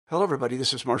Hello, everybody.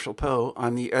 This is Marshall Poe.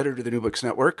 I'm the editor of the New Books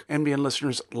Network. NBN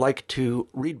listeners like to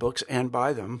read books and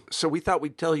buy them. So we thought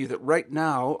we'd tell you that right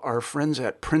now, our friends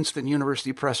at Princeton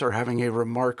University Press are having a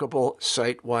remarkable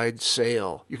site-wide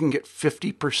sale. You can get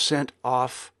 50%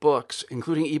 off books,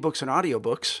 including ebooks and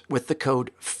audiobooks, with the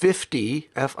code 50,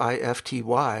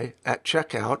 F-I-F-T-Y, at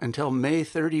checkout until May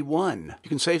 31. You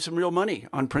can save some real money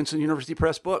on Princeton University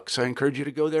Press books. I encourage you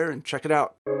to go there and check it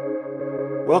out.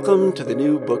 Welcome to the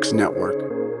New Books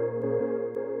Network.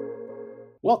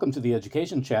 Welcome to the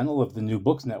education channel of the New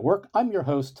Books Network. I'm your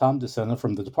host, Tom DeSena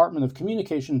from the Department of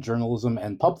Communication, Journalism,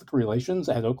 and Public Relations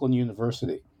at Oakland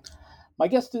University. My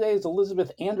guest today is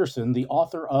Elizabeth Anderson, the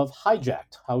author of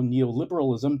Hijacked, How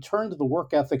Neoliberalism Turned the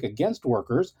Work Ethic Against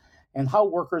Workers and How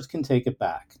Workers Can Take It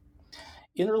Back.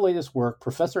 In her latest work,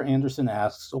 Professor Anderson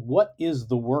asks, what is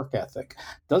the work ethic?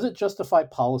 Does it justify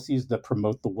policies that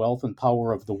promote the wealth and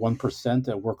power of the 1%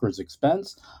 at workers'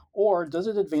 expense, or does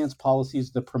it advance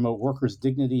policies that promote workers'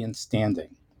 dignity and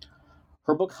standing?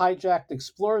 Her book, Hijacked,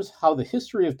 explores how the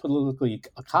history of political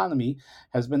economy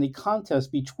has been a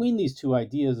contest between these two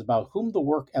ideas about whom the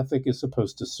work ethic is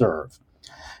supposed to serve.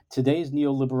 Today's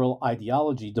neoliberal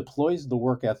ideology deploys the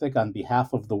work ethic on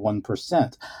behalf of the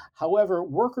 1%. However,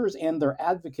 workers and their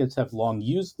advocates have long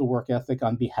used the work ethic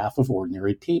on behalf of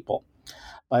ordinary people.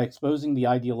 By exposing the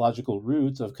ideological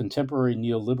roots of contemporary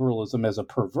neoliberalism as a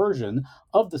perversion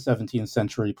of the 17th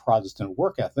century Protestant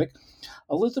work ethic,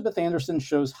 Elizabeth Anderson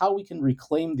shows how we can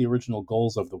reclaim the original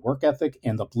goals of the work ethic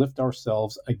and uplift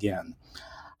ourselves again.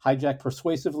 Hijack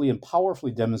persuasively and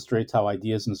powerfully demonstrates how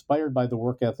ideas inspired by the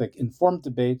work ethic informed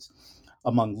debates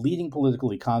among leading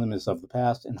political economists of the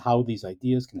past and how these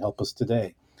ideas can help us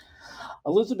today.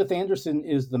 Elizabeth Anderson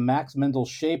is the Max Mendel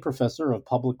Shea Professor of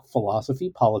Public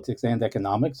Philosophy, Politics, and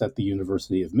Economics at the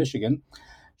University of Michigan.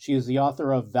 She is the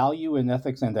author of Value in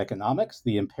Ethics and Economics,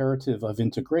 The Imperative of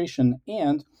Integration,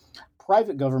 and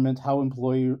Private Government, How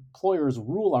Employers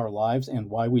Rule Our Lives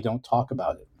and Why We Don't Talk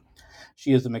About It.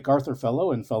 She is a MacArthur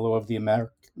Fellow and Fellow of the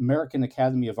American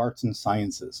Academy of Arts and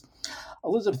Sciences.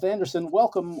 Elizabeth Anderson,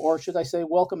 welcome, or should I say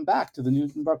welcome back to the New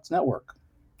Books Network.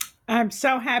 I'm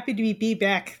so happy to be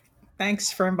back.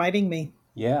 Thanks for inviting me.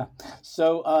 Yeah.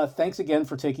 So thanks again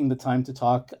for taking the time to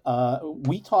talk.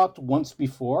 We talked once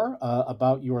before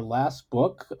about your last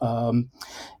book,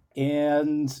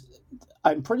 and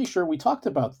I'm pretty sure we talked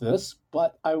about this,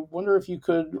 but I wonder if you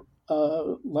could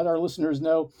let our listeners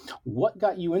know what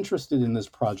got you interested in this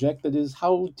project. That is,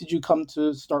 how did you come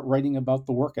to start writing about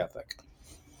the work ethic?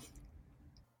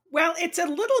 Well, it's a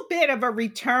little bit of a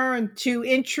return to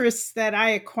interests that I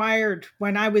acquired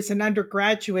when I was an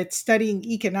undergraduate studying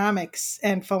economics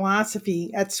and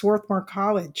philosophy at Swarthmore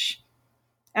College.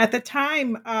 At the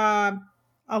time, a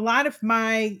lot of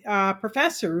my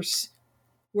professors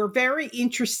were very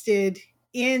interested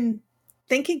in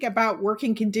thinking about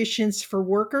working conditions for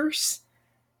workers.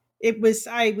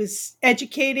 I was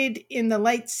educated in the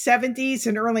late 70s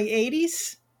and early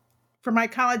 80s. For my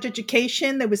college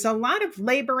education, there was a lot of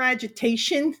labor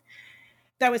agitation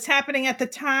that was happening at the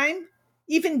time,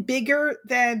 even bigger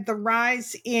than the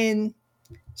rise in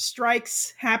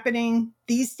strikes happening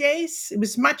these days. It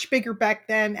was much bigger back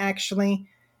then, actually.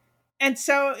 And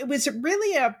so it was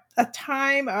really a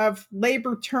time of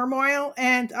labor turmoil,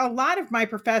 and a lot of my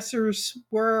professors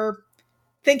were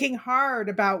thinking hard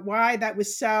about why that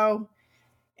was so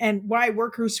and why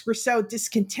workers were so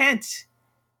discontent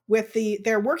with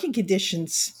their working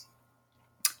conditions.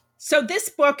 So this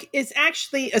book is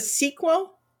actually a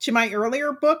sequel to my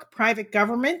earlier book, Private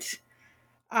Government.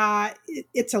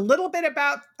 It's a little bit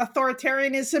about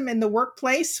authoritarianism in the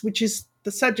workplace, which is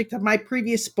the subject of my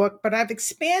previous book, but I've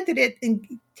expanded it and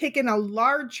taken a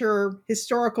larger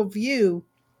historical view,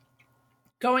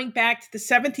 going back to the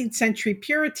 17th century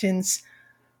Puritans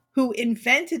who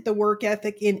invented the work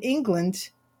ethic in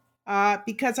England,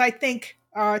 because I think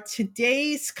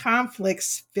today's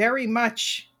conflicts very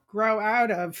much grow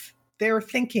out of their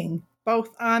thinking,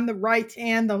 both on the right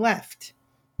and the left.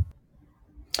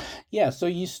 Yeah, so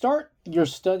you start your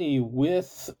study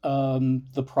with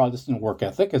the Protestant work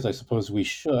ethic, as I suppose we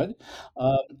should,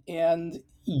 and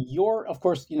of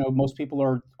course, most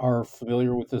people are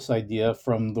familiar with this idea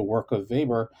from the work of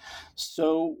Weber.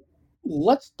 So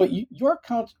your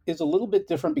account is a little bit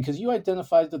different because you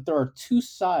identified that there are two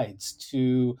sides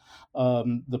to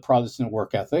the Protestant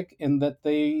work ethic, and that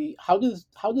how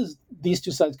does these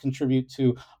two sides contribute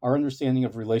to our understanding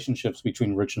of relationships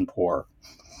between rich and poor?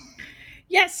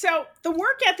 Yes, so the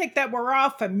work ethic that we're all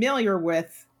familiar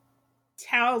with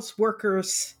tells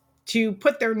workers to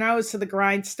put their nose to the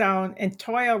grindstone and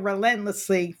toil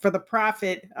relentlessly for the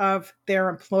profit of their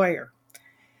employer.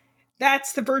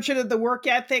 That's the version of the work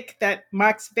ethic that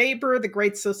Max Weber, the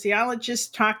great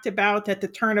sociologist, talked about at the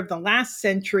turn of the last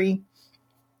century.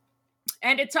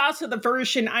 And it's also the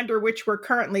version under which we're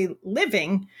currently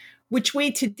living, which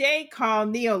we today call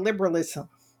neoliberalism.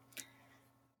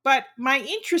 But my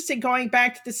interest in going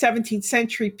back to the 17th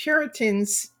century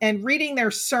Puritans and reading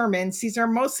their sermons, these are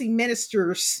mostly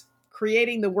ministers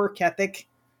creating the work ethic,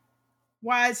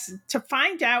 was to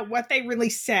find out what they really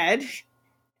said.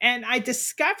 And I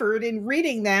discovered in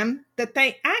reading them that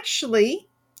they actually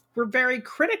were very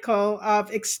critical of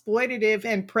exploitative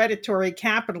and predatory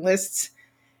capitalists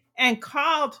and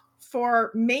called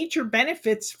for major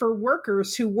benefits for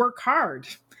workers who work hard.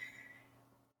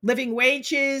 Living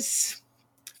wages,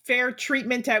 fair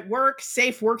treatment at work,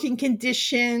 safe working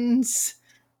conditions,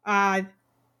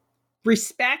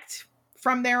 respect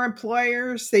from their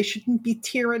employers. They shouldn't be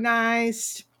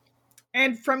tyrannized.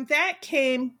 And from that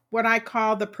came what I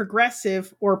call the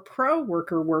progressive or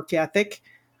pro-worker work ethic,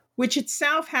 which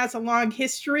itself has a long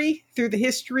history through the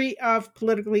history of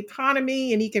political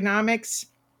economy and economics,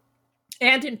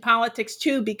 and in politics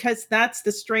too, because that's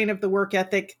the strain of the work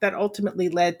ethic that ultimately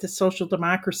led to social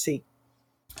democracy.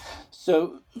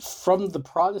 So from the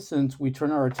Protestants, we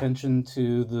turn our attention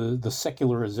to the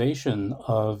secularization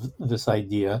of this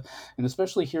idea, and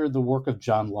especially here the work of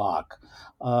John Locke,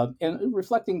 and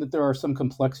reflecting that there are some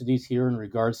complexities here in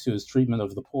regards to his treatment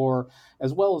of the poor,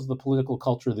 as well as the political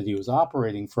culture that he was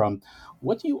operating from.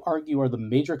 What do you argue are the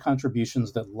major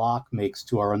contributions that Locke makes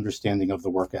to our understanding of the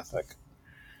work ethic?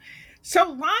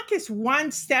 So Locke is one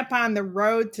step on the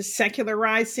road to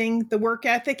secularizing the work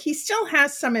ethic. He still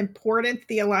has some important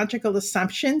theological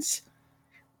assumptions,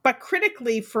 but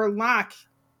critically for Locke,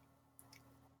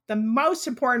 the most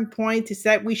important point is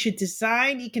that we should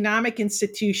design economic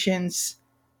institutions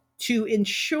to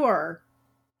ensure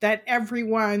that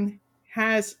everyone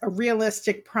has a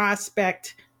realistic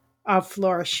prospect of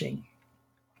flourishing.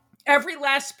 Every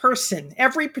last person,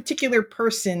 every particular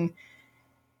person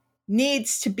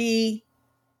needs to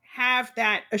have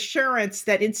that assurance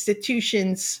that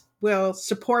institutions will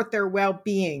support their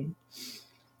well-being.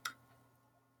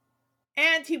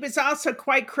 And he was also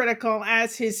quite critical,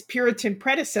 as his Puritan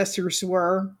predecessors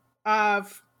were,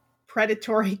 of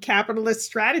predatory capitalist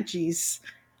strategies.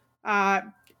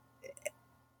 And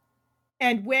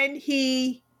when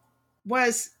he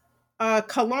was a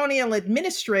colonial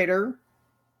administrator,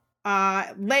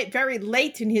 very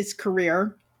late in his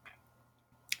career,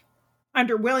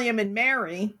 under William and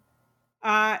Mary,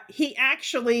 he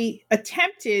actually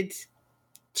attempted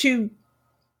to,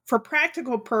 for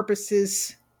practical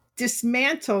purposes,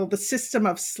 dismantle the system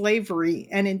of slavery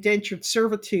and indentured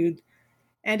servitude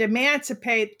and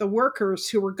emancipate the workers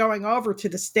who were going over to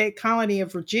the state colony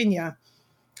of Virginia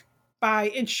by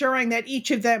ensuring that each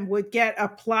of them would get a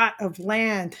plot of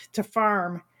land to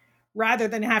farm rather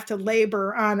than have to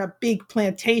labor on a big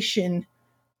plantation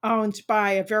owned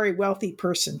by a very wealthy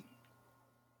person.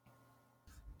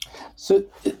 So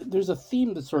there's a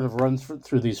theme that sort of runs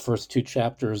through these first two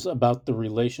chapters about the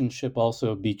relationship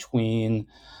also between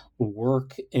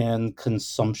work and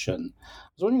consumption. I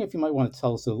was wondering if you might want to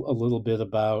tell us a little bit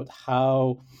about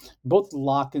how both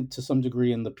Locke and to some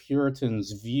degree and the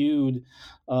Puritans viewed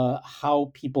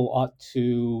how people ought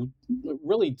to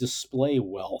really display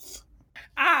wealth.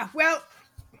 Well,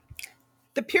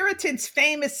 the Puritans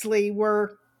famously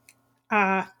were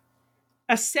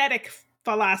ascetic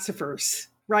philosophers.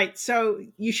 Right. So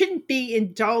you shouldn't be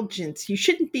indulgent. You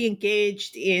shouldn't be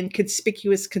engaged in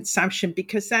conspicuous consumption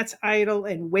because that's idle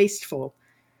and wasteful.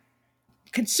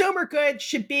 Consumer goods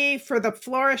should be for the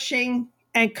flourishing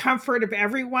and comfort of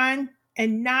everyone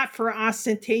and not for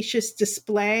ostentatious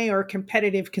display or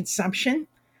competitive consumption.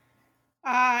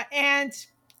 And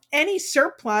any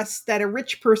surplus that a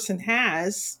rich person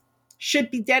has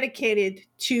should be dedicated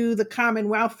to the common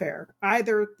welfare,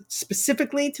 either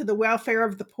specifically to the welfare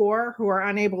of the poor who are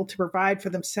unable to provide for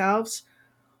themselves,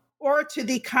 or to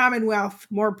the commonwealth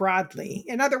more broadly.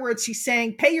 In other words, he's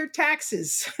saying, pay your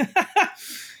taxes,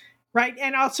 right?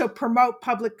 And also promote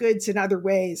public goods in other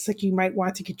ways, like you might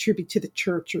want to contribute to the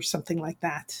church or something like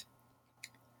that.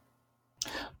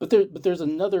 But there's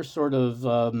another sort of,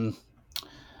 and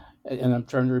I'm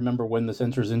trying to remember when this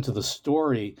enters into the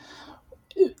story,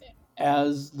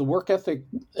 as the work ethic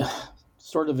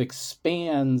sort of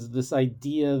expands, this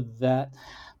idea that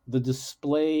the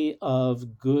display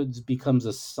of goods becomes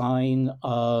a sign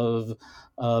of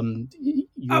a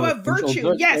virtue.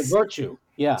 Good, yes, a virtue.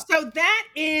 Yeah. So that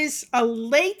is a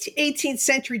late 18th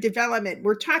century development.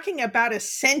 We're talking about a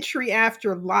century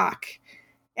after Locke,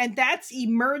 and that's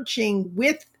emerging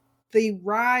with the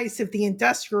rise of the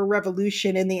Industrial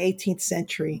Revolution in the 18th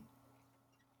century.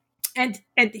 And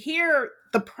here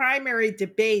the primary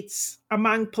debates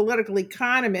among political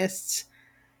economists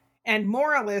and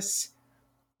moralists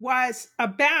was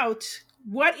about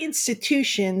what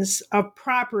institutions of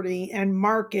property and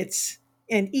markets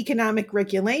and economic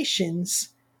regulations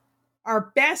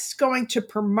are best going to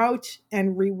promote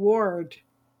and reward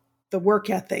the work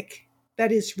ethic.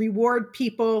 That is, reward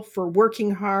people for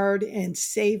working hard and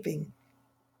saving.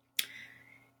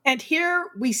 And here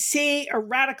we see a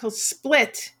radical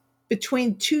split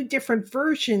between two different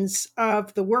versions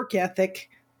of the work ethic.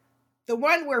 The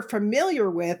one we're familiar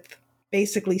with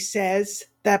basically says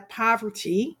that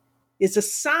poverty is a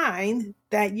sign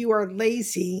that you are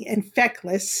lazy and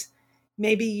feckless.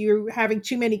 Maybe you're having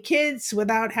too many kids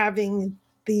without having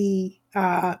the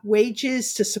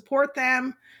wages to support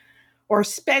them, or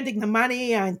spending the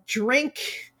money on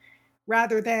drink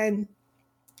rather than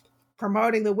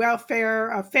promoting the welfare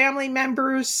of family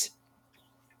members,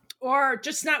 or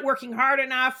just not working hard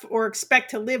enough, or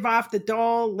expect to live off the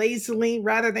dole lazily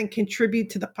rather than contribute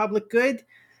to the public good.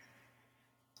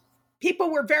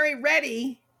 People were very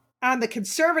ready on the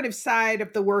conservative side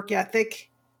of the work ethic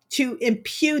to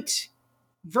impute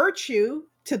virtue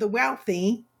to the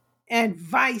wealthy and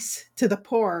vice to the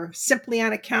poor, simply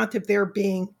on account of their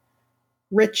being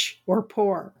rich or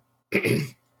poor.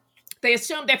 They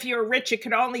assumed if you were rich, it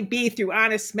could only be through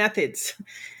honest methods.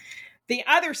 The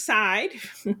other side,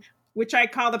 which I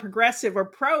call the progressive or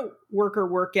pro-worker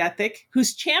work ethic,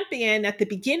 whose champion at the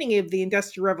beginning of the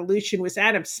Industrial Revolution was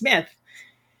Adam Smith,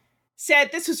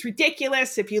 said this was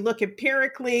ridiculous. If you look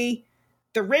empirically,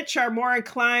 the rich are more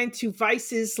inclined to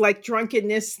vices like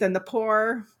drunkenness than the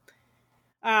poor.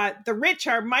 The rich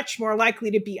are much more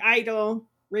likely to be idle.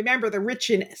 Remember, the rich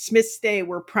in Smith's day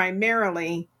were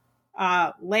primarily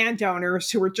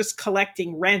landowners who were just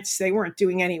collecting rents. They weren't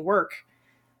doing any work.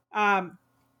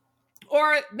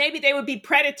 Or maybe they would be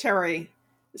predatory.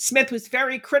 Smith was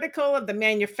very critical of the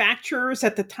manufacturers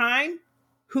at the time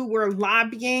who were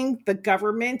lobbying the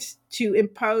government to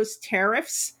impose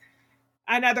tariffs.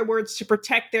 In other words, to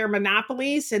protect their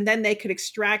monopolies, and then they could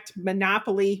extract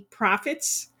monopoly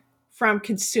profits from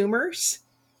consumers.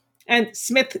 And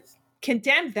Smith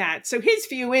condemned that. So his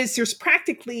view is there's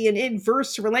practically an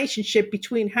inverse relationship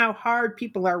between how hard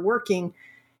people are working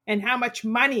and how much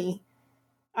money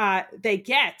they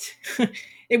get.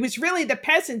 It was really the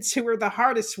peasants who were the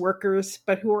hardest workers,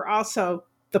 but who were also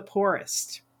the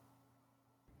poorest.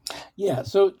 Yeah,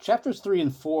 so chapters 3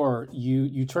 and 4,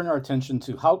 you turn our attention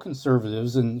to how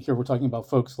conservatives, and here we're talking about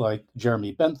folks like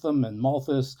Jeremy Bentham and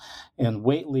Malthus and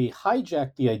Whately,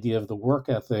 hijacked the idea of the work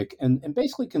ethic and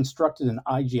basically constructed an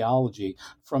ideology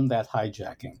from that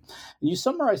hijacking. And you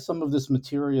summarize some of this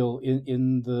material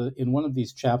in one of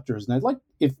these chapters, and I'd like,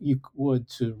 if you would,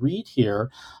 to read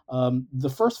here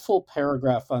the first full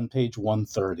paragraph on page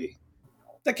 130.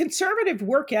 The conservative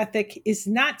work ethic is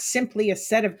not simply a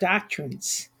set of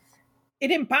doctrines. It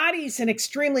embodies an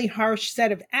extremely harsh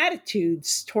set of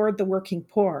attitudes toward the working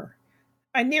poor,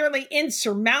 a nearly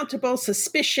insurmountable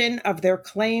suspicion of their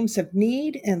claims of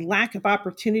need and lack of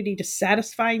opportunity to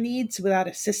satisfy needs without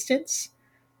assistance,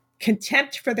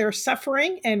 contempt for their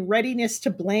suffering and readiness to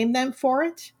blame them for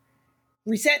it,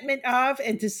 resentment of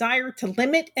and desire to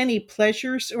limit any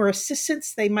pleasures or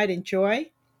assistance they might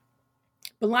enjoy,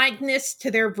 blindness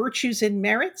to their virtues and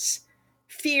merits,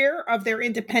 fear of their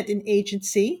independent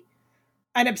agency,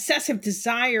 an obsessive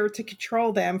desire to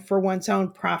control them for one's own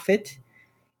profit,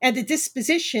 and a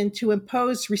disposition to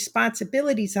impose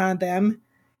responsibilities on them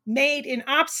made in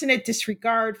obstinate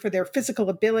disregard for their physical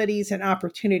abilities and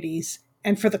opportunities,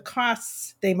 and for the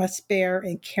costs they must bear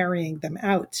in carrying them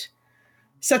out.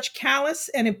 Such callous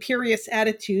and imperious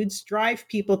attitudes drive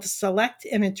people to select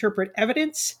and interpret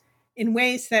evidence in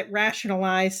ways that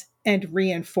rationalize and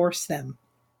reinforce them.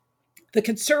 The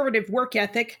conservative work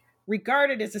ethic,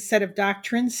 regarded as a set of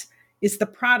doctrines, is the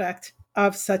product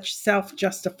of such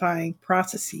self-justifying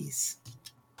processes.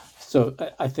 So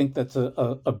I think that's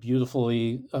a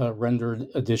beautifully rendered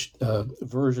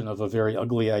version of a very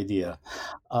ugly idea.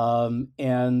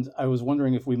 And I was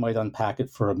wondering if we might unpack it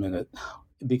for a minute,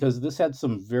 because this had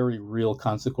some very real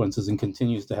consequences and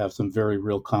continues to have some very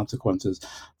real consequences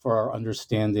for our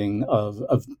understanding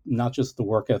of not just the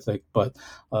work ethic, but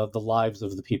the lives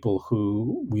of the people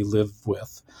who we live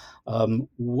with.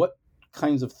 What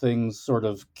kinds of things sort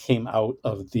of came out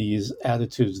of these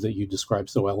attitudes that you described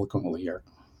so eloquently here?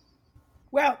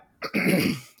 Well,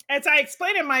 as I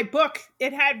explained in my book,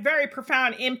 it had very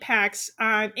profound impacts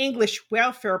on English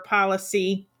welfare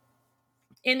policy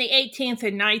in the 18th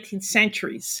and 19th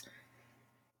centuries.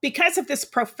 Because of this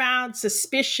profound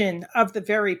suspicion of the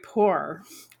very poor,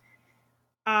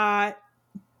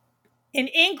 In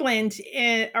England,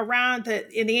 in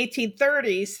the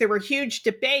 1830s, there were huge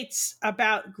debates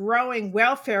about growing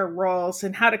welfare rolls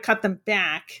and how to cut them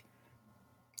back.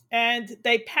 And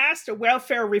they passed a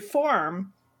welfare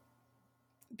reform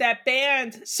that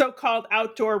banned so-called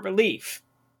outdoor relief.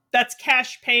 That's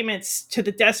cash payments to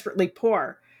the desperately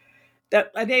poor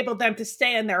that enabled them to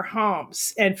stay in their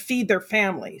homes and feed their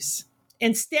families.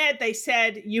 Instead, they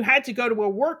said you had to go to a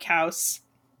workhouse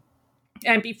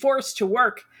and be forced to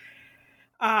work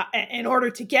in order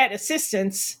to get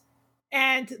assistance.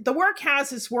 And the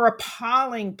workhouses were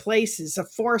appalling places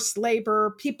of forced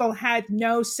labor. People had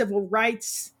no civil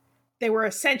rights. They were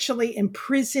essentially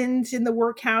imprisoned in the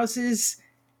workhouses.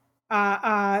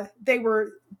 They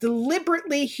were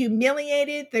deliberately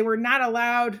humiliated. They were not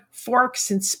allowed forks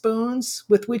and spoons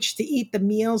with which to eat the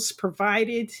meals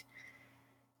provided.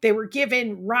 They were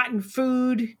given rotten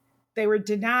food. They were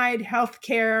denied health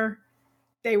care.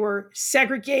 They were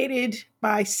segregated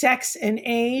by sex and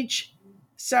age.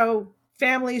 So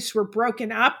families were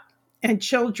broken up and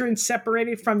children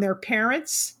separated from their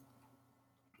parents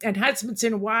and husbands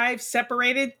and wives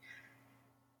separated.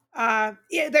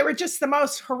 They were just the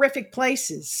most horrific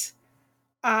places.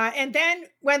 And then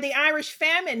when the Irish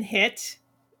famine hit,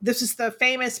 this is the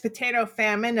famous potato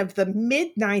famine of the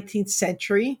mid-19th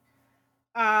century.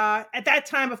 At that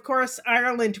time, of course,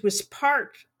 Ireland was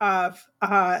part of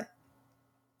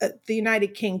the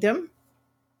United Kingdom.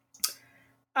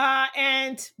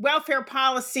 And welfare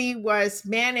policy was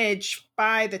managed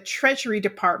by the Treasury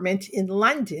Department in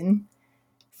London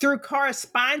through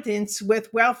correspondence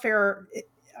with welfare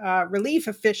relief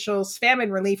officials,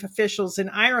 famine relief officials in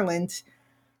Ireland.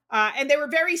 And they were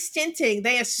very stinting.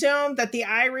 They assumed that the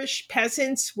Irish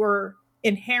peasants were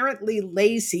inherently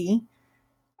lazy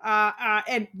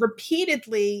and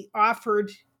repeatedly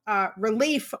offered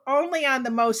relief only on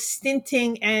the most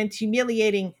stinting and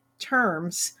humiliating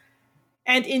terms.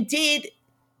 And indeed,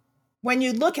 when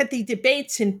you look at the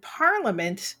debates in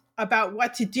Parliament about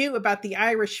what to do about the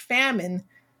Irish famine,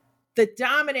 the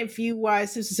dominant view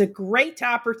was this is a great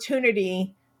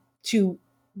opportunity to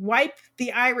wipe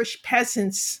the Irish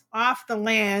peasants off the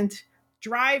land,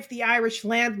 drive the Irish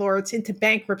landlords into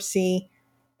bankruptcy,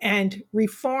 and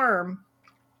reform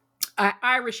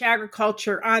Irish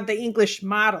agriculture on the English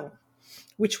model,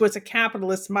 which was a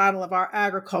capitalist model of our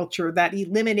agriculture that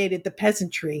eliminated the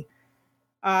peasantry.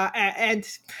 And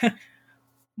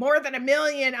more than 1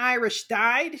 million Irish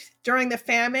died during the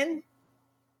famine.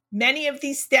 Many of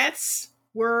these deaths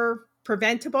were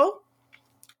preventable,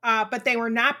 but they were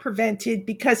not prevented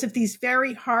because of these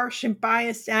very harsh and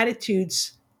biased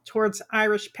attitudes towards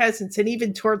Irish peasants and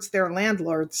even towards their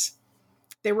landlords.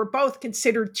 They were both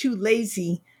considered too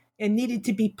lazy and needed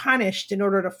to be punished in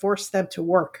order to force them to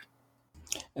work.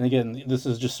 And again, this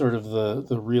is just sort of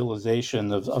the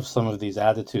realization of some of these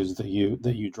attitudes that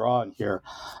you draw in here,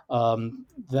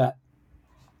 that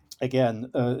again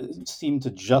seem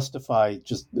to justify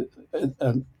just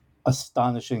an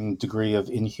astonishing degree of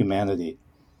inhumanity.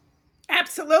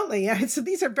 Absolutely. So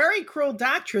these are very cruel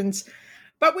doctrines,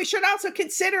 but we should also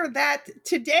consider that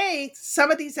today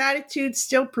some of these attitudes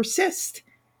still persist.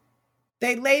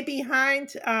 They lay behind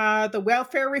the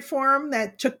welfare reform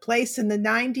that took place in the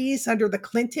 90s under the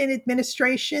Clinton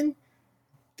administration.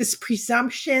 This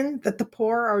presumption that the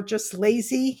poor are just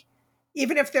lazy,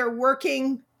 even if they're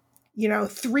working,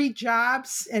 3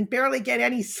 jobs and barely get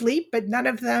any sleep, but none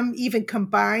of them even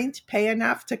combined pay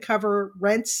enough to cover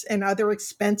rents and other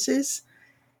expenses.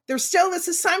 There's still this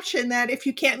assumption that if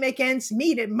you can't make ends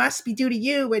meet, it must be due to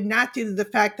you and not due to the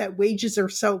fact that wages are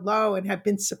so low and have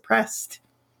been suppressed.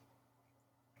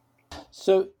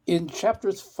 So in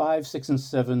chapters 5, 6, and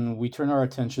 7, we turn our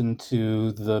attention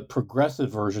to the progressive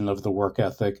version of the work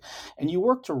ethic, and you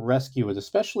work to rescue it,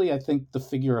 especially, I think, the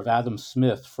figure of Adam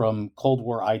Smith from Cold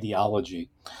War ideology.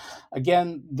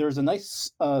 Again, there's a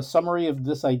nice summary of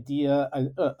this idea,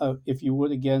 if you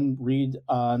would, again, read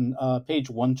on page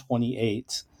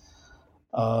 128,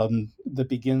 that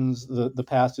begins the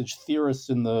passage, Theorists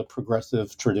in the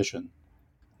Progressive Tradition.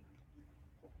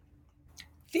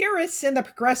 Theorists in the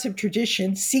progressive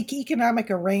tradition seek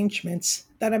economic arrangements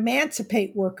that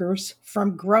emancipate workers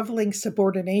from groveling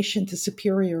subordination to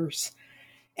superiors,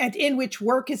 and in which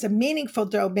work is a meaningful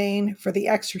domain for the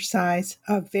exercise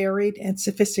of varied and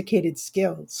sophisticated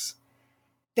skills.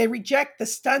 They reject the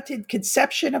stunted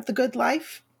conception of the good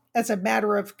life as a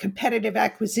matter of competitive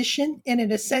acquisition in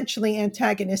an essentially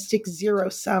antagonistic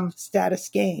zero-sum status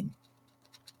gain.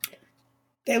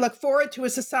 They look forward to a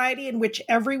society in which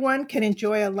everyone can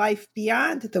enjoy a life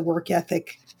beyond the work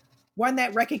ethic, one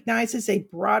that recognizes a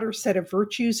broader set of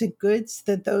virtues and goods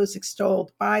than those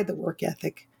extolled by the work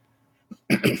ethic.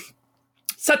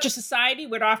 Such a society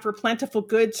would offer plentiful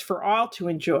goods for all to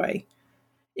enjoy.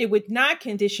 It would not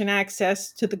condition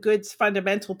access to the goods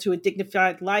fundamental to a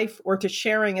dignified life or to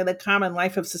sharing in the common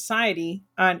life of society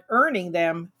on earning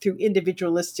them through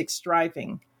individualistic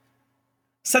striving.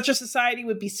 Such a society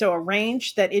would be so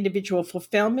arranged that individual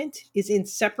fulfillment is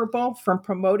inseparable from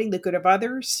promoting the good of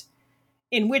others,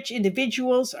 in which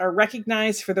individuals are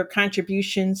recognized for their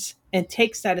contributions and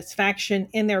take satisfaction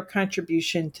in their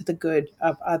contribution to the good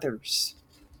of others.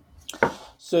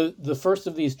 So the first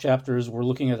of these chapters, we're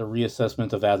looking at a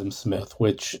reassessment of Adam Smith,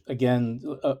 which, again,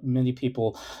 many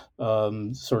people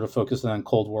sort of focusing on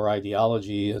Cold War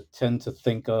ideology tend to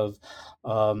think of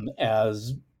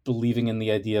as believing in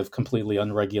the idea of completely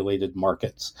unregulated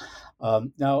markets.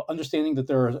 Now, understanding that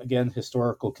there are, again,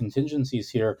 historical contingencies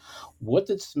here, what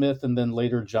did Smith and then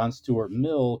later John Stuart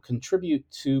Mill contribute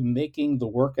to making the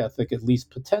work ethic at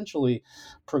least potentially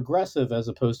progressive as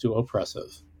opposed to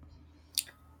oppressive?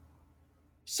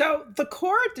 So the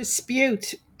core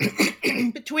dispute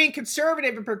between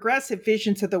conservative and progressive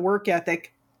visions of the work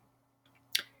ethic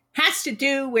has to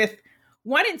do with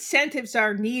what incentives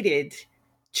are needed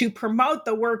to promote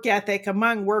the work ethic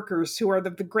among workers who are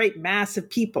the great mass of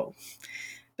people.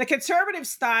 The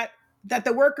conservatives thought that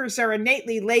the workers are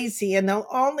innately lazy and they'll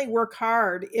only work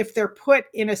hard if they're put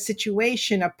in a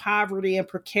situation of poverty and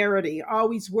precarity,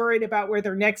 always worried about where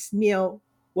their next meal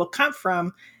will come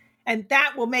from, and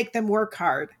that will make them work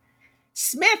hard.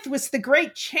 Smith was the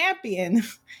great champion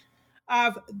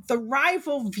of the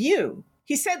rival view.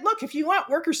 He said, look, if you want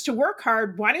workers to work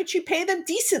hard, why don't you pay them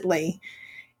decently?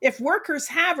 If workers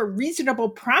have a reasonable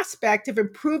prospect of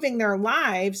improving their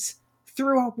lives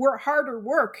through harder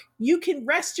work, you can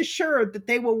rest assured that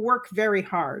they will work very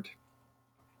hard.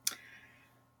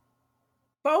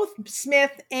 Both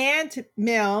Smith and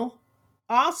Mill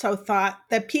also thought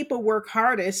that people work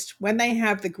hardest when they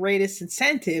have the greatest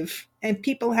incentive, and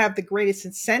people have the greatest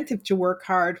incentive to work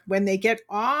hard when they get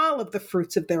all of the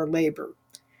fruits of their labor.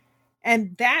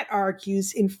 And that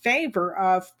argues in favor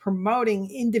of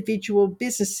promoting individual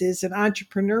businesses and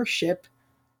entrepreneurship.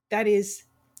 That is,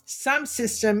 some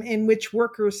system in which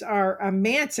workers are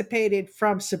emancipated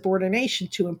from subordination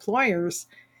to employers.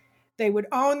 They would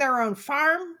own their own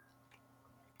farm.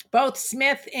 Both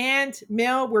Smith and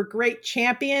Mill were great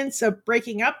champions of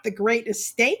breaking up the great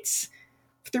estates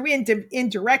through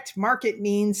indirect market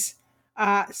means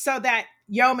so that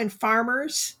yeoman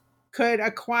farmers could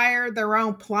acquire their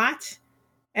own plot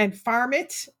and farm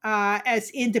it as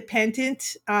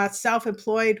independent,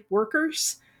 self-employed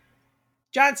workers.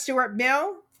 John Stuart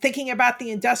Mill, thinking about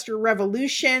the Industrial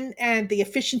Revolution and the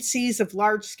efficiencies of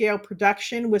large-scale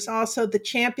production, was also the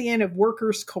champion of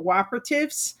workers'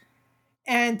 cooperatives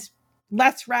and,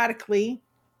 less radically,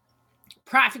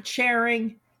 profit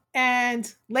sharing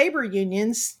and labor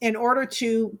unions in order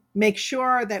to make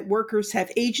sure that workers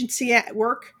have agency at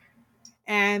work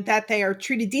and that they are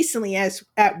treated decently as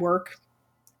at work,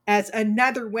 as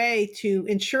another way to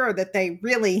ensure that they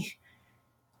really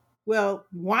will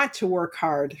want to work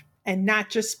hard and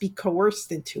not just be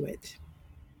coerced into it.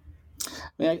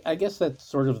 I guess that's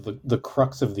sort of the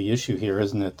crux of the issue here,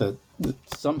 isn't it? That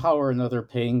somehow or another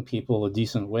paying people a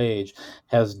decent wage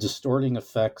has distorting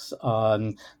effects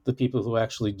on the people who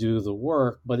actually do the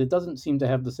work, but it doesn't seem to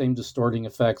have the same distorting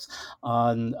effects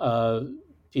on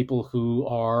people who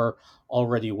are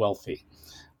already wealthy.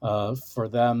 For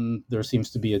them, there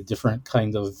seems to be a different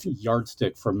kind of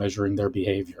yardstick for measuring their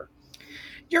behavior.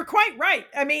 You're quite right.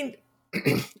 I mean,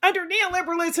 under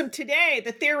neoliberalism today,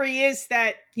 the theory is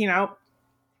that,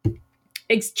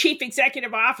 chief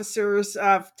executive officers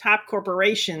of top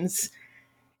corporations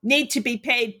need to be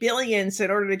paid billions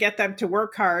in order to get them to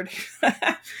work hard.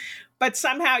 But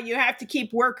somehow you have to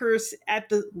keep workers at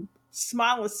the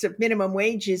smallest of minimum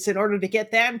wages in order to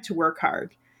get them to work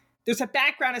hard. There's a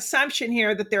background assumption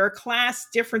here that there are class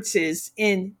differences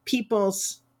in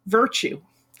people's virtue.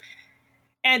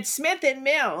 And Smith and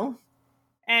Mill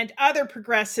and other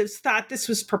progressives thought this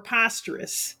was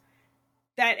preposterous,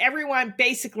 that everyone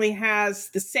basically has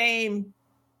the same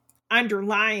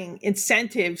underlying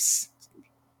incentives.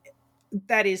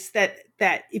 That is, that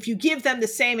if you give them the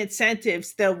same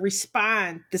incentives, they'll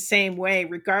respond the same way,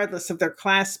 regardless of their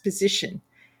class position.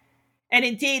 And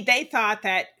indeed, they thought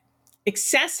that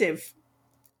excessive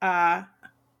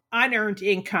unearned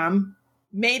income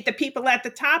made the people at the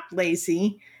top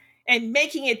lazy, and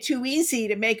making it too easy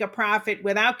to make a profit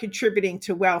without contributing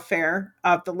to welfare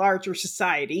of the larger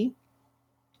society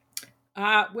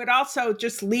would also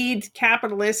just lead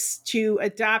capitalists to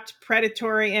adopt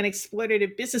predatory and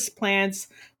exploitative business plans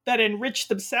that enrich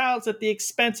themselves at the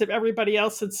expense of everybody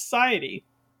else in society.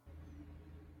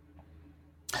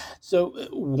 So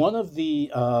one of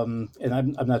the, and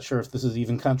I'm not sure if this is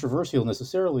even controversial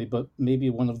necessarily, but maybe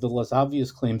one of the less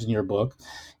obvious claims in your book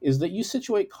is that you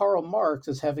situate Karl Marx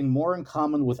as having more in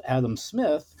common with Adam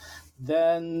Smith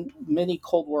than many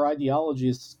Cold War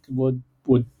ideologists would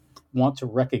want to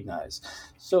recognize.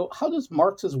 So how does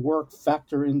Marx's work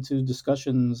factor into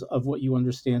discussions of what you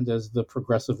understand as the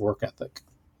progressive work ethic?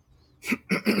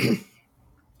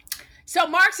 So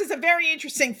Marx is a very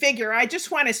interesting figure. I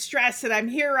just want to stress that I'm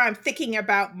thinking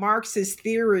about Marx's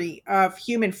theory of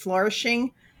human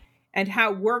flourishing and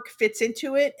how work fits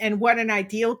into it and what an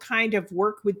ideal kind of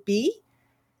work would be.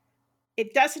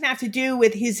 It doesn't have to do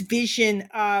with his vision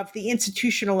of the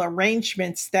institutional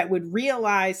arrangements that would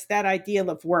realize that ideal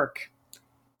of work.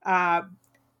 That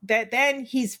then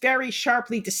he's very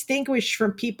sharply distinguished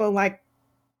from people like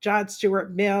John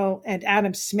Stuart Mill and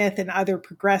Adam Smith and other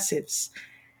progressives.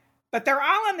 But they're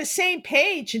all on the same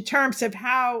page in terms of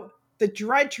how the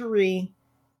drudgery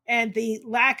and the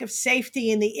lack of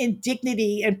safety and the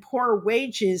indignity and poor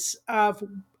wages of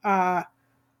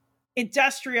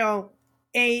industrial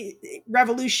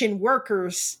revolution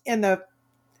workers in the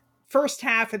first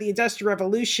half of the Industrial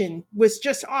Revolution was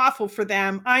just awful for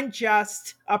them,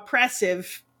 unjust,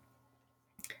 oppressive.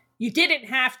 You didn't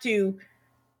have to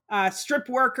strip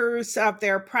workers of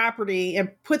their property and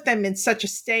put them in such a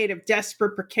state of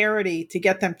desperate precarity to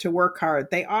get them to work hard.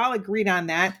 They all agreed on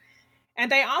that. And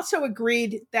they also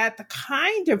agreed that the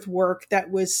kind of work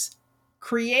that was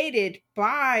created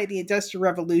by the Industrial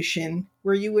Revolution,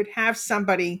 where you would have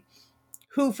somebody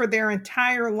who for their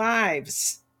entire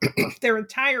lives, their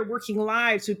entire working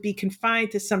lives would be confined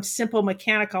to some simple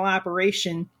mechanical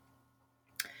operation,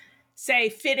 say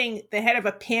fitting the head of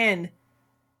a pin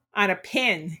on a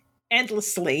pin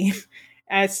endlessly,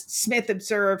 as Smith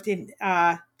observed in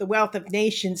The Wealth of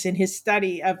Nations in his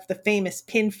study of the famous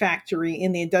pin factory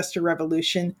in the Industrial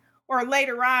Revolution, or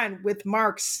later on with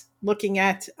Marx looking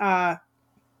at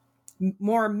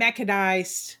more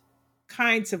mechanized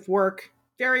kinds of work,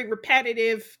 very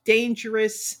repetitive,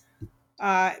 dangerous,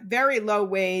 very low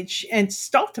wage, and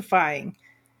stultifying.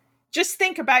 Just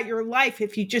think about your life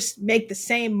if you just make the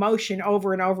same motion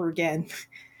over and over again.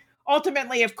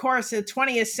 Ultimately, of course, in the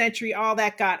 20th century, all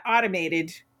that got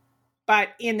automated. But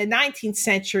in the 19th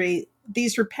century,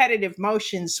 these repetitive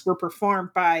motions were performed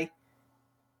by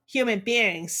human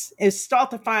beings. It's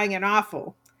stultifying and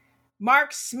awful.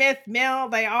 Marx, Smith, Mill,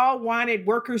 they all wanted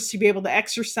workers to be able to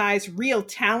exercise real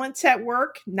talents at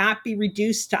work, not be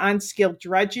reduced to unskilled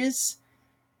drudges.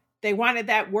 They wanted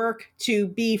that work to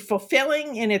be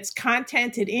fulfilling in its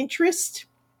content and interest.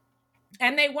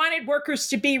 And they wanted workers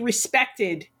to be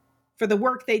respected for the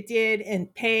work they did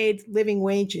and paid living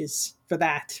wages for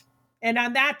that. And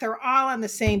on that, they're all on the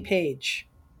same page.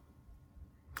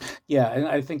 Yeah, and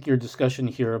I think your discussion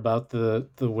here about the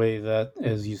way that,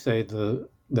 as you say,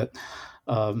 that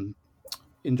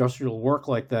industrial work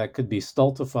like that could be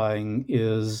stultifying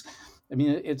is, I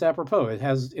mean, it's apropos. It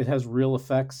has real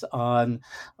effects on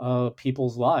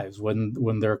people's lives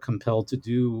when they're compelled to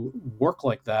do work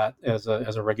like that as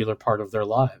a regular part of their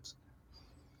lives.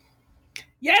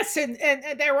 Yes, and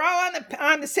they were all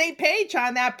on the same page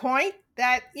on that point,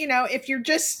 that, you know, if you're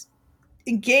just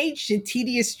engaged in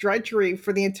tedious drudgery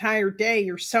for the entire day,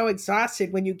 you're so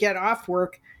exhausted when you get off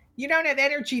work, you don't have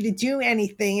energy to do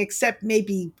anything except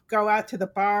maybe go out to the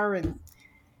bar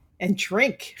and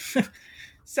drink.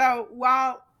 So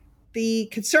while the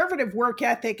conservative work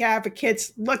ethic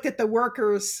advocates looked at the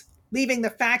workers leaving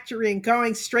the factory and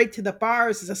going straight to the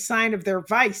bars as a sign of their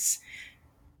vice,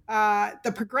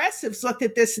 the progressives looked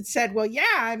at this and said, well, yeah,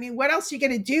 I mean, what else are you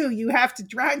going to do? You have to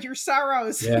drown your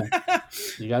sorrows. Yeah,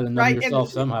 you got to numb yourself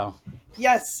somehow.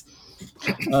 Yes.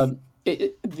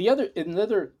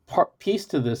 Another piece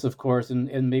to this, of course,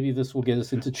 and maybe this will get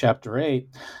us into Chapter 8,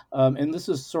 and this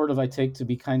is sort of, I take to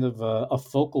be kind of a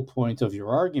focal point of your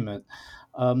argument.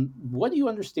 What do you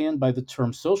understand by the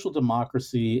term social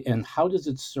democracy, and how does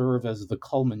it serve as the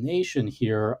culmination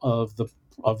here of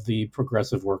the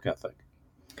progressive work ethic?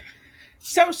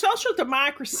 So social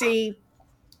democracy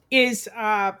is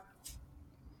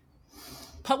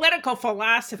political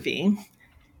philosophy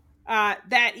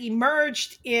that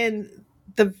emerged in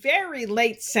the very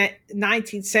late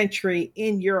 19th century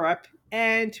in Europe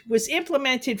and was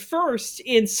implemented first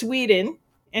in Sweden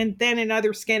and then in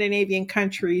other Scandinavian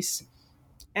countries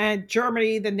and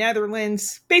Germany, the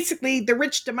Netherlands, basically the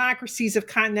rich democracies of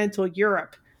continental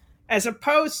Europe, as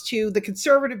opposed to the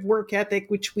conservative work ethic,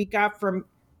 which we got from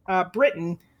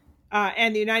Britain,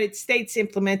 and the United States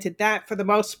implemented that for the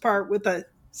most part with a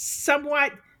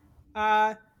somewhat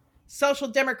social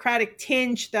democratic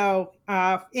tinge, though,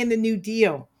 in the New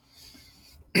Deal.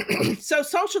 So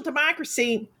social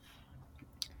democracy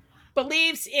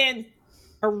believes in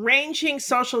arranging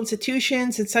social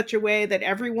institutions in such a way that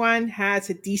everyone has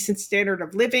a decent standard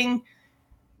of living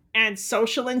and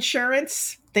social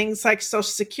insurance, things like Social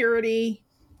Security,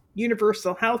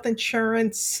 universal health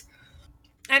insurance,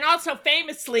 and also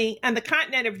famously on the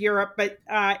continent of Europe, but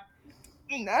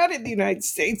not in the United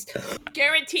States,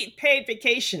 guaranteed paid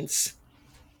vacations.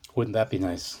 Wouldn't that be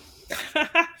nice?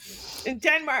 In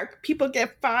Denmark, people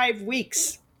get 5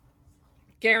 weeks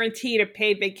guaranteed a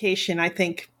paid vacation, I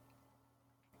think.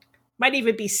 Might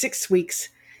even be 6 weeks.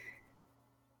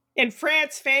 In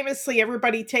France, famously,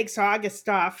 everybody takes August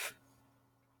off.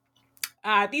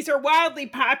 These are wildly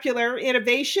popular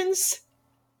innovations.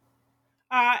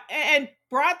 And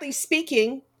broadly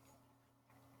speaking,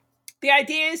 the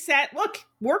idea is that, look,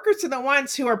 workers are the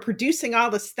ones who are producing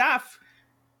all the stuff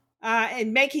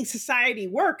and making society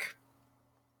work.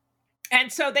 And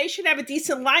so they should have a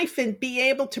decent life and be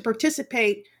able to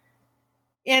participate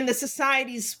in the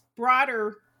society's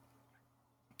broader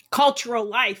cultural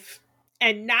life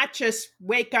and not just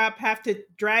wake up, have to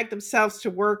drag themselves to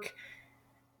work,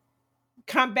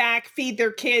 come back, feed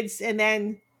their kids, and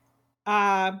then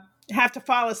have to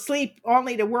fall asleep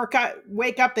only to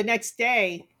wake up the next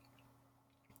day.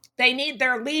 They need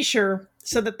their leisure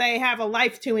so that they have a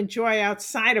life to enjoy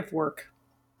outside of work.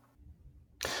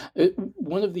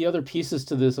 One of the other pieces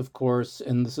to this, of course,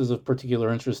 and this is of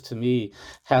particular interest to me,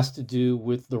 has to do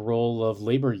with the role of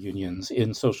labor unions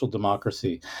in social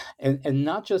democracy. And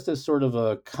not just as sort of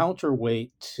a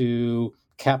counterweight to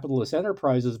capitalist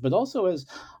enterprises, but also as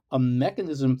a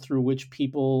mechanism through which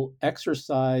people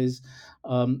exercise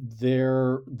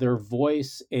their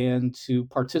voice and to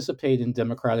participate in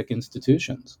democratic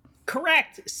institutions.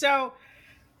 Correct. So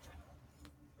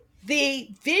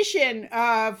the vision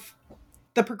of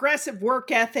the progressive work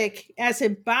ethic as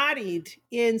embodied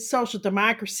in social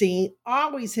democracy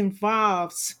always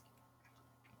involves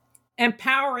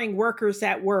empowering workers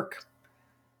at work.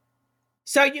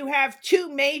 So you have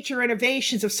two major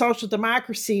innovations of social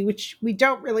democracy, which we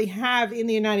don't really have in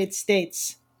the United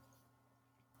States.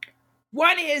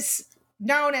 One is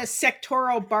known as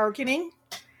sectoral bargaining,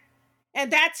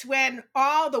 and that's when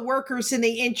all the workers in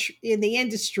the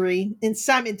industry, in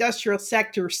some industrial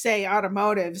sectors, say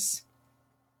automotives,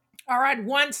 are on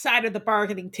one side of the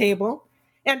bargaining table,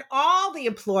 and all the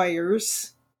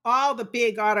employers, all the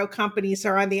big auto companies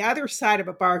are on the other side of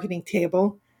a bargaining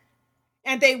table,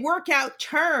 and they work out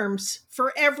terms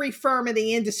for every firm in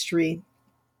the industry.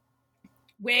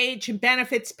 Wage and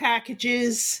benefits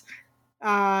packages,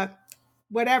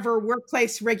 whatever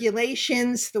workplace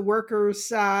regulations the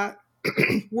workers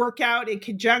work out in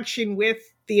conjunction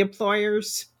with the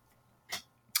employers,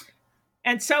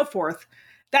 and so forth.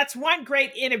 That's one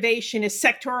great innovation is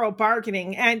sectoral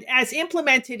bargaining. And as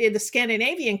implemented in the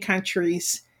Scandinavian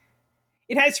countries,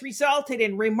 it has resulted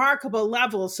in remarkable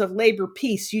levels of labor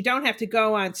peace. You don't have to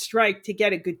go on strike to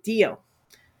get a good deal.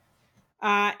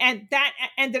 And that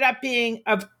ended up being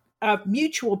of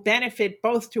mutual benefit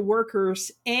both to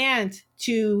workers and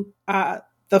to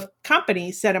the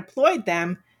companies that employed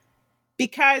them,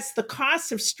 because the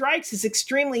cost of strikes is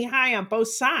extremely high on both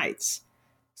sides.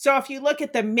 So if you look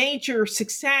at the major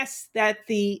success that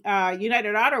the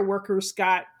United Auto Workers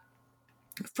got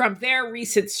from their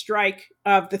recent strike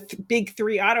of the big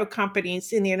three auto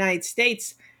companies in the United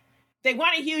States, they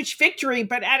won a huge victory,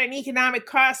 but at an economic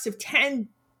cost of $10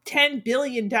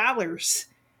 billion.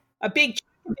 A big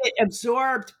chunk of it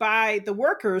absorbed by the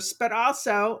workers, but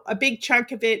also a big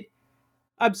chunk of it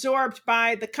absorbed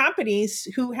by the companies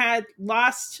who had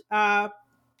lost,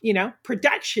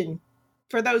 production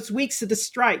for those weeks of the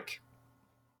strike,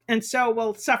 and so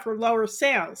will suffer lower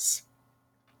sales.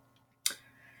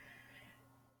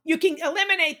 You can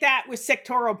eliminate that with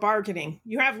sectoral bargaining.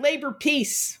 You have labor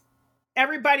peace.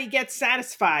 Everybody gets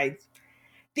satisfied.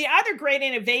 The other great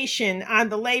innovation on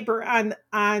the labor on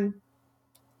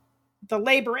the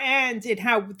labor end and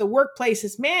how the workplace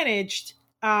is managed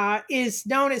is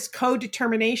known as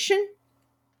co-determination.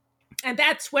 And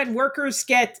that's when workers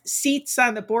get seats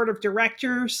on the board of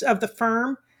directors of the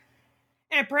firm.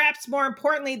 And perhaps more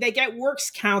importantly, they get works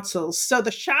councils. So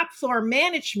the shop floor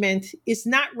management is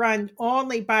not run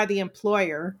only by the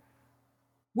employer.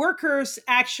 Workers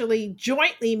actually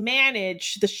jointly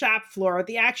manage the shop floor,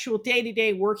 the actual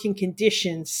day-to-day working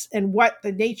conditions and what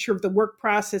the nature of the work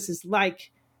process is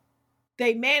like.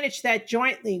 They manage that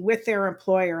jointly with their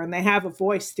employer, and they have a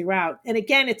voice throughout. And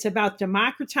again, it's about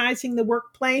democratizing the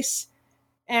workplace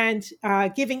and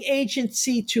giving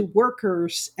agency to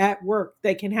workers at work.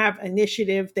 They can have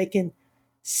initiative. They can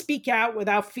speak out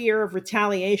without fear of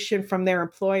retaliation from their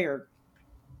employer.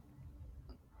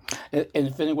 And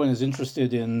if anyone is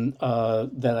interested in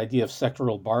that idea of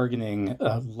sectoral bargaining,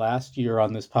 last year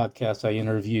on this podcast, I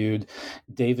interviewed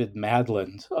David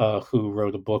Madland, who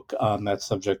wrote a book on that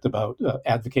subject about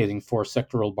advocating for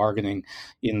sectoral bargaining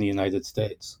in the United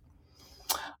States.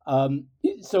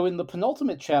 So in the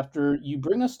penultimate chapter, you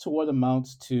bring us to what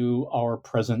amounts to our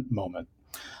present moment.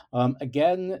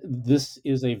 Again, this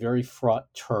is a very fraught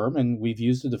term, and we've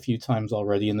used it a few times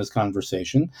already in this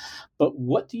conversation. But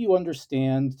what do you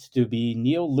understand to be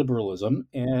neoliberalism,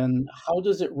 and how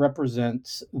does it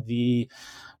represent the,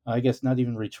 I guess, not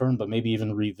even return, but maybe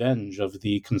even revenge of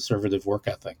the conservative work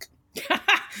ethic?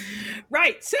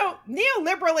 Right. So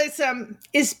neoliberalism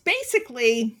is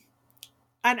basically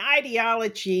an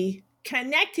ideology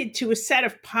connected to a set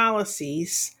of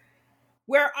policies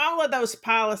where all of those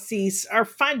policies are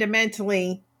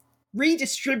fundamentally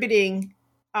redistributing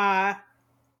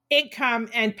income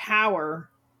and power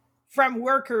from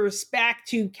workers back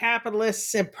to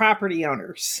capitalists and property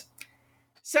owners.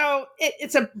 So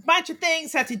it's a bunch of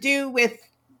things that have to do with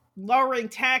lowering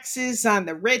taxes on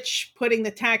the rich, putting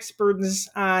the tax burdens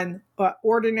on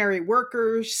ordinary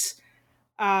workers,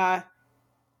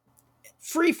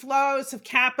 free flows of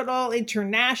capital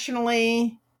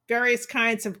internationally, various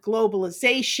kinds of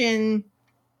globalization,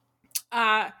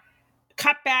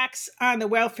 cutbacks on the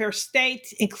welfare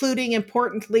state, including,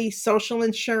 importantly, social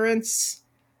insurance,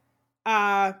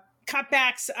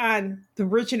 cutbacks on the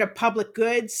provision of public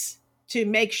goods to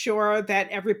make sure that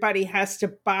everybody has to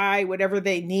buy whatever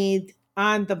they need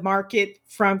on the market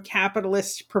from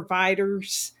capitalist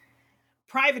providers,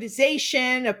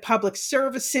 privatization of public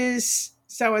services.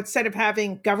 So instead of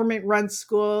having government-run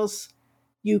schools,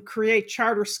 you create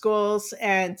charter schools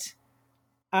and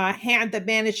hand the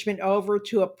management over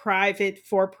to a private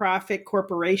for-profit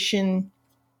corporation.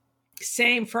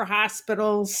 Same for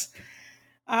hospitals.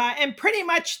 And pretty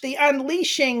much the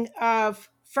unleashing of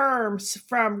firms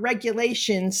from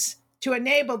regulations to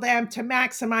enable them to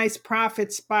maximize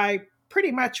profits by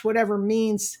pretty much whatever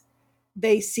means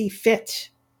they see fit.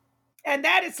 And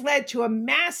that has led to a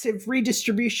massive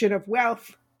redistribution of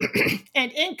wealth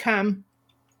and income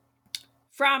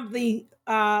from the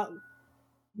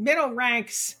middle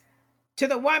ranks to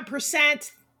the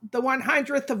 1%, the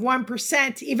 100th of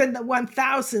 1%, even the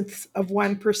 1,000th of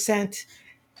 1%.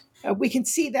 We can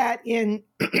see that in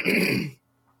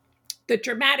the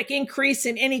dramatic increase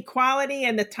in inequality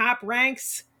in the top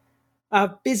ranks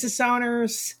of business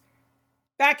owners.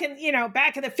 Back in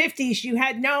the 50s, you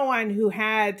had no one who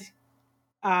had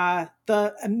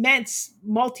the immense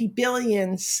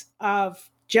multi-billions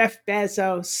of Jeff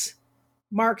Bezos,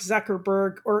 Mark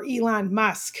Zuckerberg, or Elon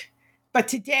Musk. But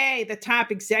today, the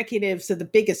top executives of the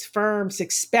biggest firms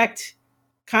expect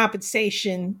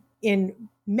compensation in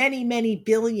many, many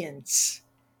billions.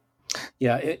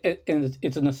 Yeah, and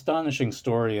it's an astonishing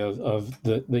story of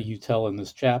that you tell in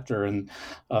this chapter. And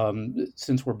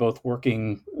since we're both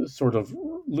working sort of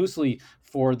loosely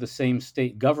for the same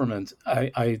state government,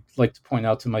 I like to point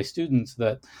out to my students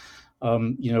that,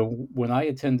 when I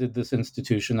attended this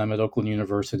institution, I'm at Oakland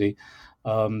University,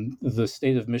 the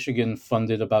state of Michigan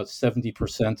funded about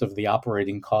 70% of the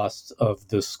operating costs of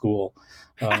this school.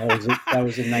 That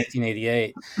was in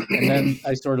 1988. And then